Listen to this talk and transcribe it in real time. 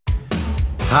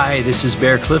Hi, this is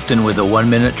Bear Clifton with a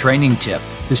 1-minute training tip.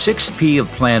 The 6P of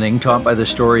planning taught by the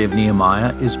story of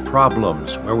Nehemiah is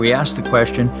problems, where we ask the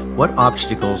question, what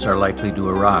obstacles are likely to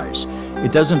arise?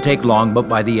 It doesn't take long, but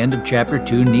by the end of chapter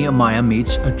 2, Nehemiah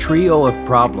meets a trio of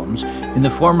problems in the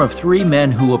form of 3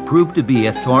 men who will prove to be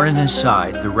a thorn in his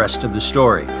side the rest of the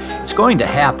story. It's going to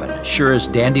happen, as sure as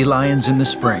dandelions in the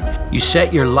spring. You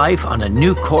set your life on a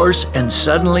new course and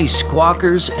suddenly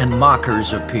squawkers and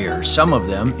mockers appear, some of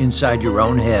them inside your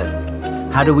own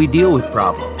head. How do we deal with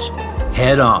problems?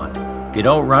 Head on. You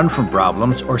don't run from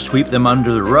problems or sweep them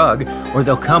under the rug, or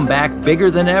they'll come back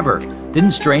bigger than ever.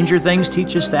 Didn't Stranger Things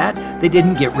teach us that? They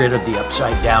didn't get rid of the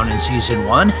Upside Down in Season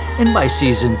 1, and by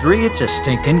Season 3 it's a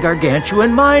stinking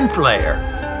gargantuan mind flayer.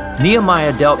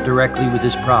 Nehemiah dealt directly with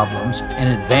his problems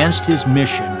and advanced his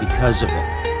mission because of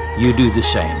it. You do the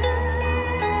same.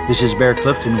 This is Bear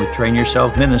Clifton with Train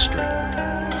Yourself Ministry.